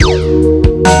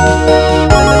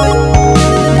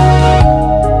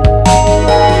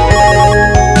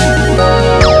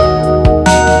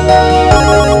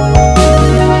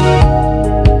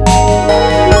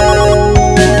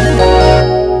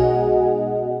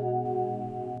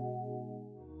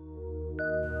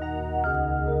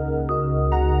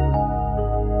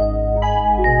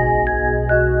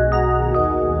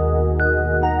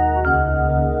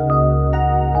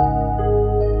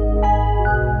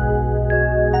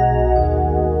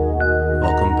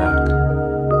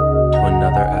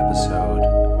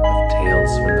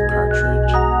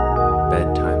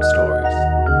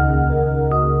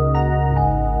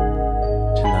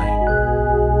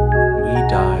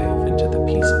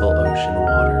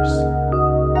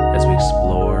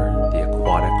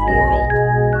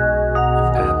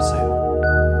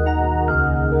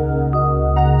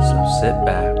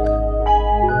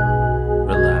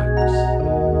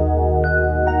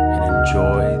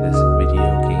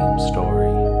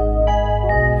story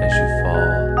as you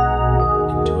fall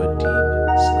into a deep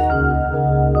sleep.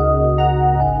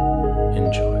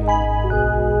 Enjoy.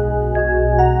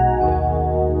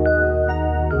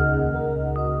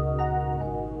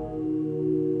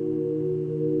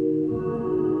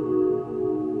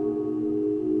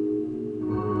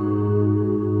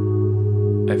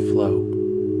 I float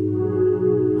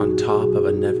on top of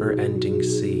a never-ending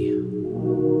sea,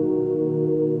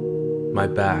 my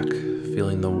back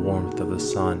feeling the warmth of the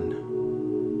sun,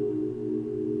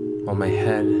 while my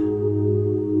head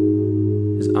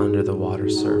is under the water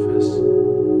surface.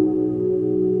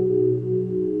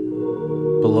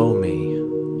 Below me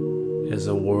is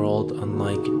a world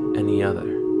unlike any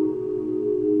other.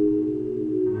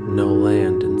 No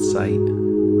land in sight,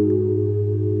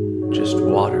 just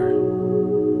water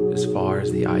as far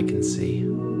as the eye can see.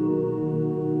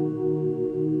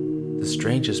 The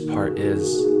strangest part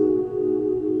is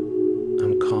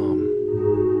I'm calm.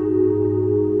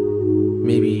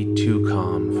 Maybe too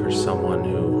calm for someone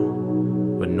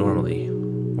who would normally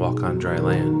walk on dry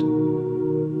land.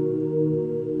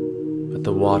 But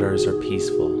the waters are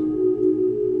peaceful,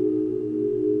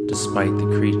 despite the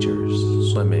creatures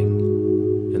swimming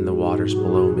in the waters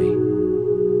below me.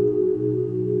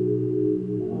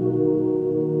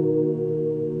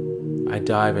 I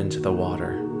dive into the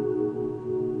water.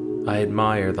 I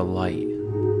admire the light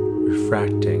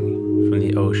refracting from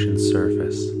the ocean's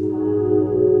surface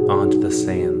onto the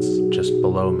sands just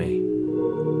below me.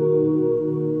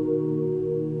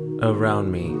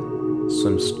 Around me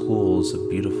swim schools of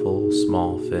beautiful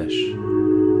small fish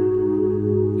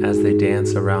as they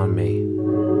dance around me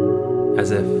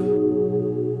as if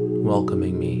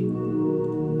welcoming me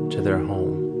to their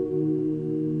home.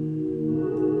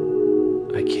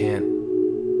 I can't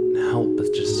help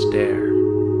but just stare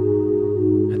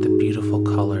at the beautiful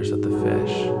colors of the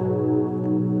fish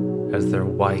as their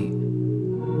white,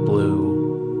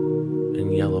 blue,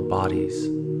 and yellow bodies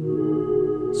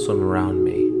swim around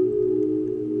me.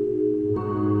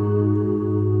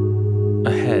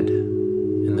 Ahead,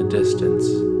 in the distance,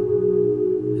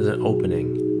 is an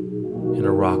opening in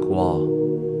a rock wall.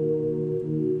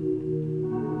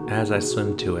 As I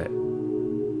swim to it,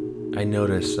 I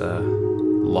notice a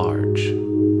large,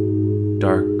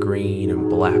 dark green and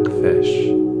black fish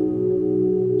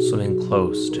swimming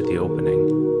close to the opening.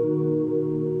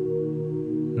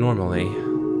 Normally,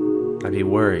 I'd be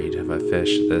worried of a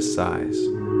fish this size.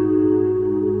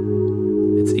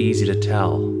 It's easy to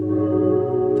tell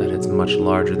that it's much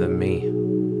larger than me.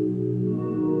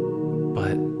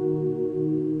 But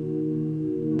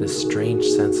this strange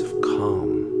sense of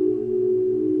calm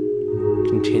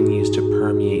continues to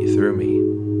permeate through me,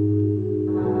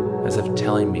 as if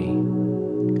telling me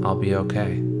I'll be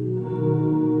okay.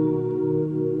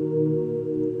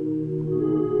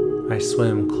 I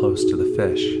swim close to the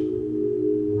fish,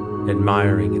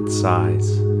 admiring its size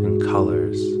and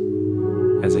colors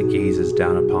as it gazes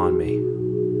down upon me.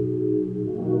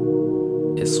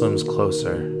 It swims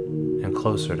closer and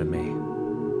closer to me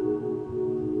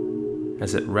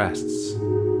as it rests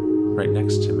right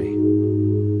next to me.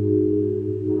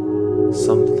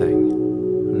 Something,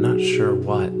 I'm not sure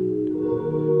what,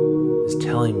 is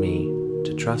telling me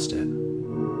to trust it.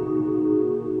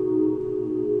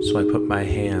 So I put my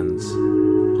hands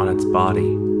on its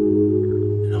body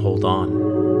and hold on.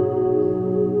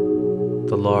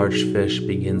 The large fish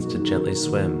begins to gently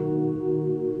swim,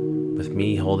 with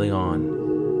me holding on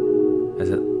as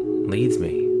it leads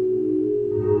me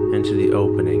into the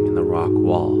opening in the rock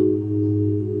wall.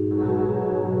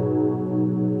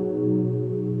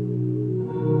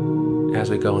 As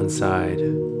we go inside,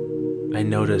 I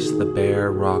notice the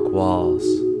bare rock walls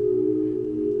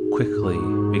quickly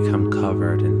become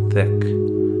covered in thick,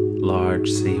 large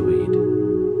seaweed.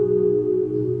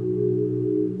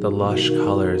 The lush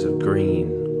colors of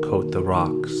green coat the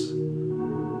rocks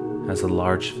as the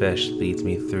large fish leads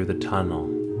me through the tunnel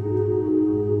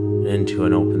and into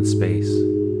an open space.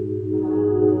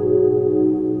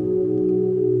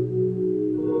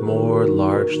 More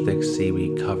large, thick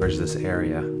seaweed covers this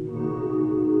area.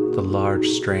 The large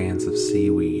strands of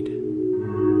seaweed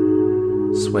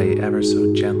sway ever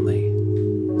so gently,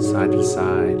 side to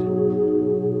side,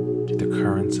 to the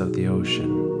currents of the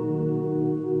ocean.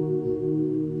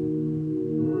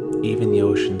 Even the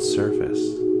ocean's surface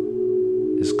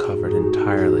is covered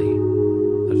entirely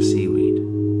of seaweed.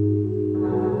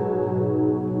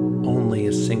 Only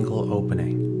a single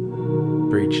opening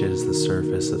breaches the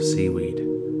surface of seaweed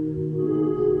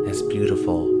as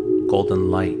beautiful golden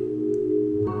light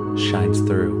shines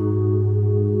through,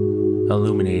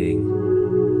 illuminating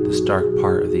this dark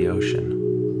part of the ocean.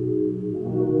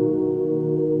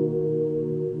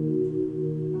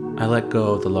 I let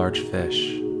go of the large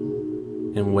fish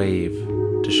and wave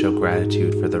to show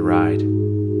gratitude for the ride.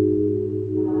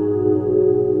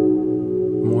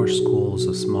 More schools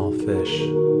of small fish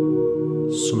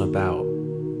swim about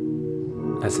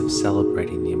as if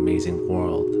celebrating the amazing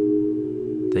world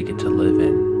they get to live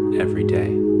in every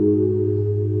day.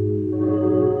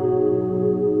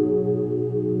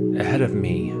 Ahead of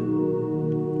me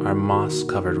are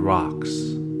moss-covered rocks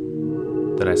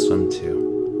that I swim to.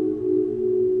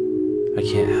 I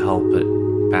can't help but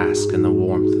bask in the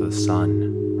warmth of the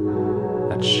sun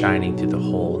that's shining through the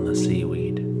hole in the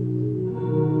seaweed.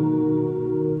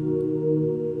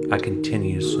 I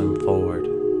continue to swim forward,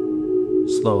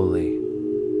 slowly,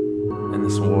 in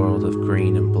this world of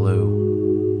green and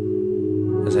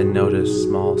blue, as I notice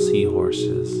small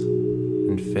seahorses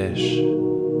and fish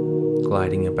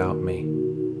gliding about me.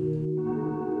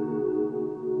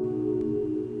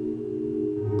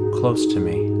 Close to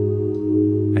me,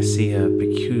 I see a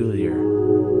peculiar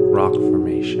rock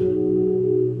formation.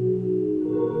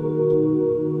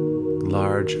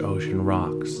 Large ocean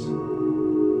rocks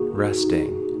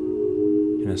resting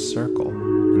in a circle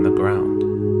in the ground.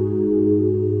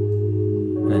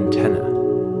 An antenna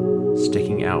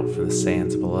sticking out from the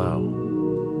sands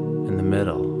below in the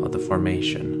middle of the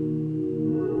formation.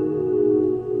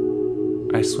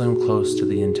 I swim close to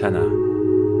the antenna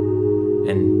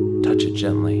and touch it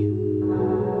gently.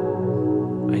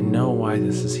 I know why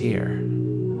this is here,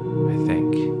 I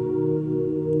think.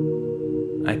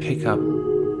 I pick up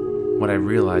what I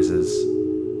realize is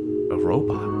a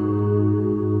robot.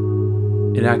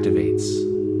 It activates,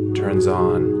 turns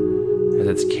on as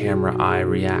its camera eye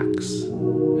reacts,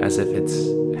 as if it's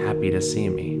happy to see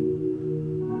me.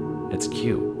 It's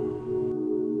cute.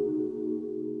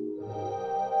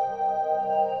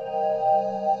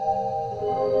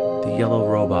 The yellow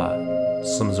robot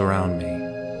swims around me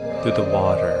through the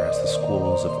water as the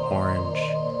schools of orange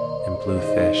and blue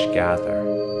fish gather.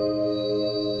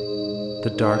 The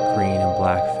dark green and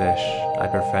black fish I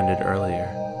befriended earlier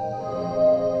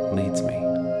leads me.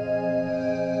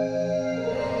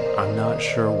 I'm not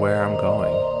sure where I'm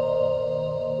going,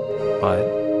 but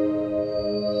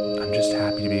I'm just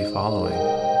happy to be following.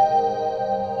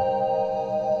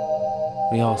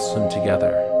 We all swim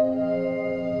together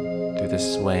through the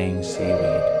swaying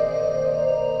seaweed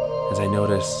as I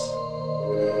notice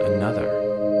another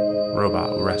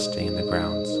robot resting in the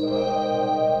grounds.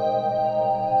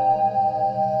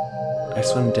 I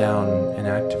swim down and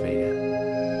activate it,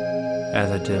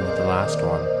 as I did with the last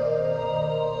one.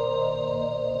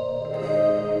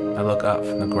 I look up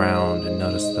from the ground and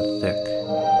notice the thick,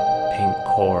 pink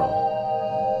coral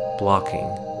blocking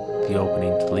the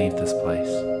opening to leave this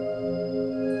place.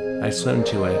 I swim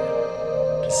to it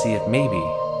to see if maybe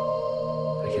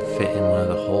I could fit in one of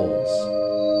the holes.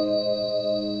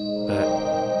 But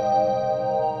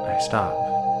I stop.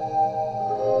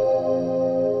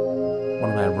 One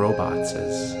of my robots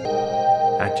is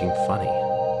acting funny.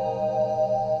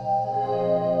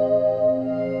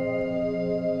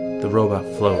 The robot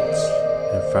floats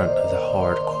in front of the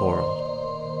hard coral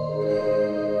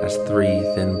as three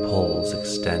thin poles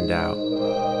extend out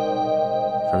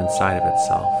from inside of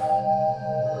itself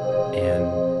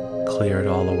and clear it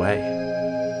all away.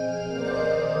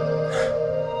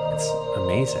 It's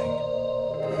amazing.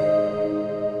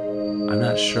 I'm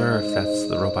not sure if that's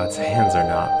the robot's hands or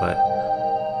not, but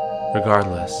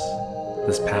regardless,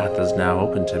 this path is now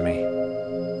open to me.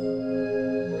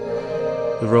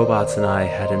 The robots and I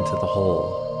head into the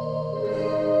hole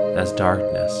as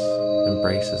darkness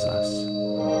embraces us.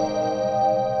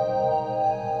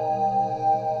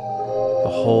 The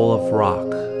hole of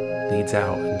rock leads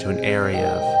out into an area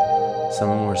of some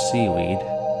more seaweed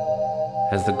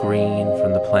as the green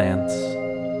from the plants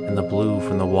and the blue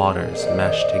from the waters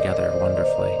mesh together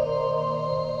wonderfully.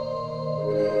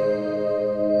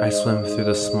 I swim through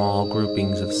the small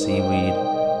groupings of seaweed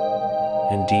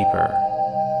and deeper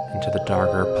into the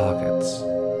darker pockets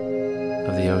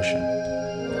of the ocean.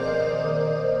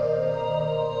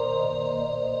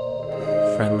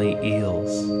 Friendly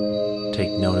eels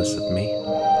take notice of me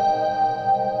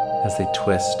as they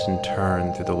twist and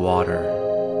turn through the water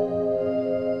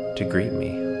to greet me,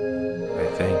 I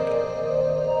think.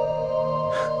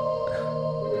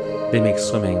 They make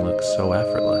swimming look so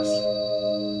effortless.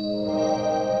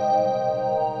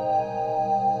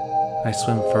 I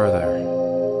swim further.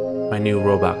 My new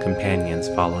robot companions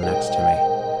follow next to me.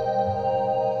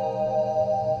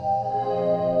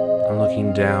 I'm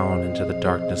looking down into the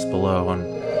darkness below, and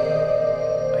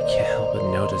I can't help but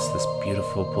notice this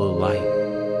beautiful blue light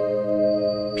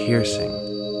piercing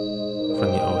from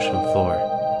the ocean floor.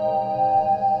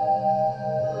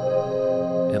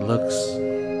 It It looks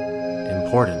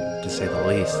important, to say the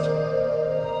least,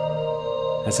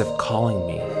 as if calling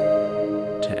me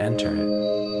to enter it.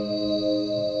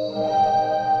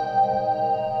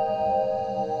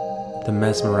 The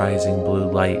mesmerizing blue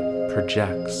light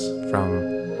projects from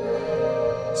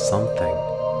something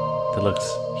that looks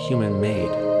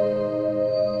human-made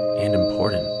and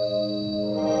important.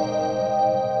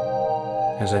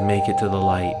 As I make it to the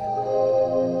light,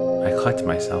 I collect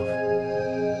myself.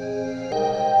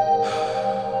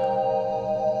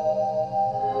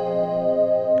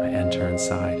 I enter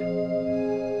inside.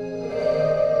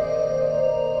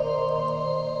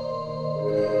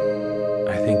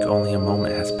 I think only a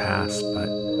moment has passed, but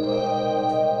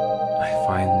I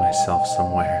find myself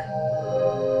somewhere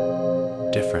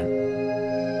different.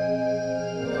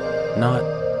 Not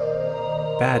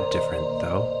bad different,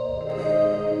 though.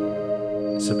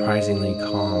 Surprisingly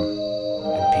calm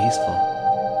and peaceful.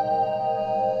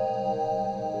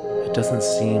 It doesn't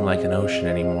seem like an ocean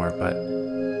anymore, but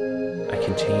I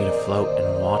continue to float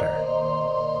in water.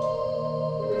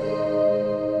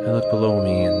 I look below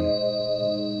me and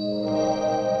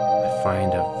I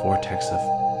find a vortex of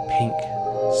pink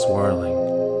swirling.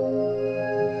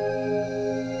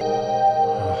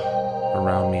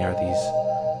 Around me are these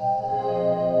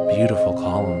beautiful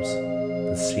columns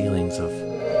and ceilings of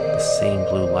the same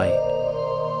blue light.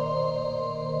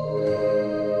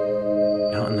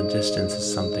 Out in the distance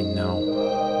is something new.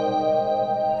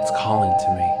 It's calling to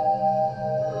me.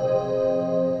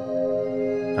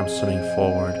 I'm swimming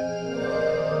forward,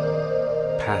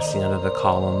 passing under the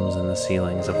columns and the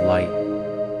ceilings of light,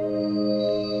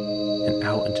 and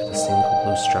out into the single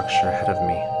blue structure ahead of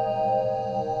me.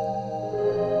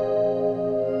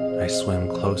 I swim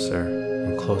closer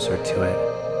and closer to it.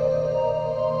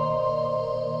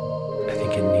 I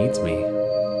think it needs me.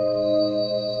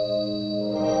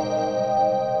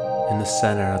 In the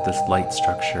center of this light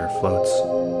structure floats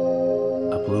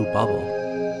a blue bubble.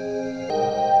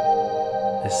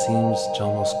 It seems to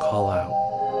almost call out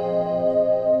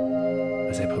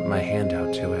as I put my hand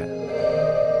out to it.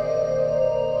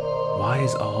 Why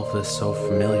is all of this so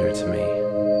familiar to me?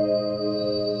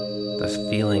 This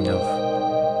feeling of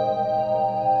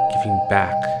giving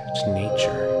back to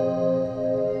nature,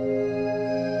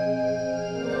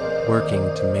 working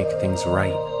to make things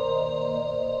right,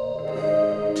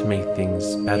 to make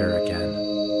things better again.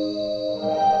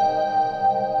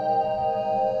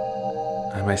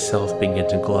 I myself begin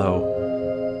to glow,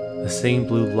 the same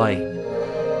blue light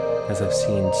as I've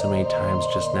seen so many times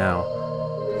just now,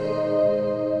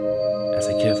 as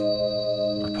I give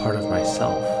a part of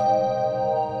myself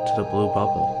to the blue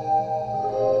bubble.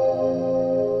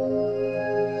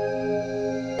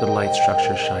 The light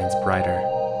structure shines brighter,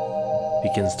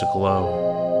 begins to glow,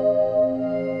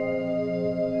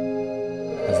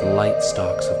 as the light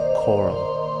stalks of coral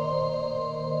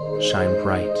shine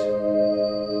bright,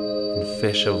 and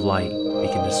fish of light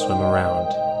begin to swim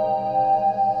around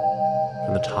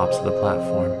from the tops of the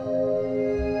platform.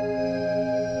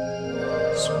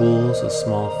 Schools of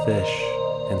small fish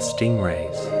and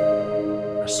stingrays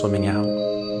are swimming out,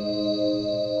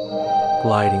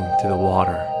 gliding through the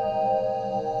water,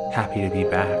 happy to be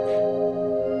back.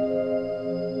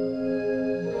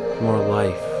 More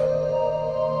life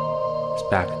is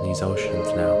back in these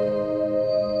oceans now.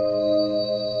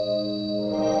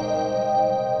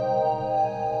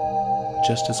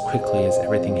 Just as quickly as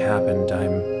everything happened,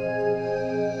 I'm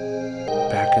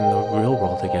back in the real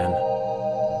world again.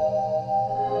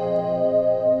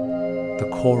 The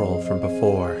coral from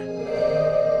before,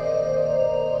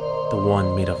 the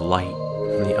one made of light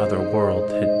from the other world,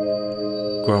 had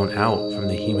grown out from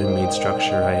the human-made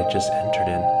structure I had just entered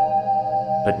in.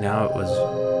 But now it was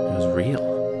real.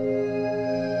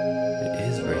 It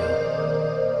is real.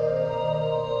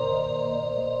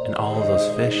 And all of those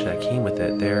fish that came with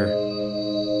it, they're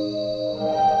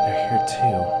here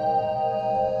too.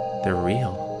 They're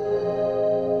real.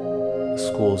 The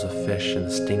schools of fish and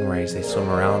the stingrays, they swim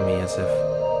around me as if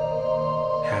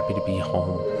happy to be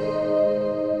home.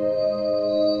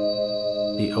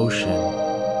 The ocean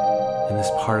in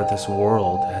this part of this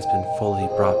world has been fully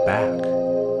brought back.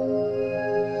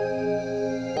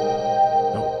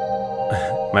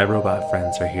 My robot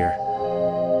friends are here.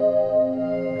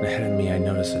 And ahead of me I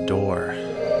notice a door,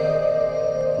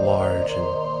 large and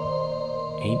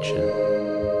ancient.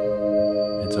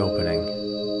 It's opening.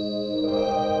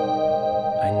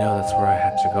 I know that's where I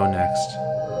have to go next.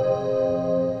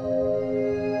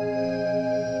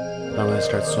 I'm gonna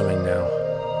start swimming now.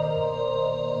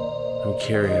 I'm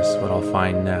curious what I'll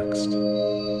find next.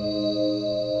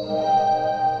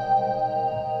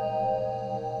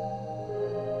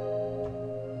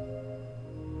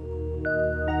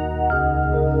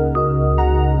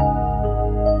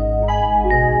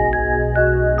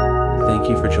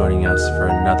 joining us for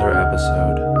another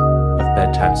episode of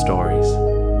Bedtime Stories.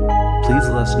 Please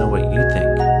let us know what you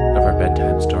think of our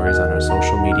bedtime stories on our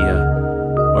social media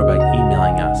or by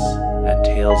emailing us at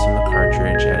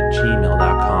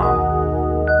talesfromthecartridge@gmail.com,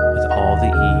 with all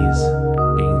the E's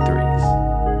being threes.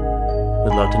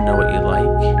 We'd love to know what you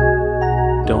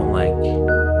like, don't like,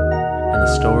 and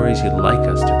the stories you'd like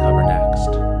us to cover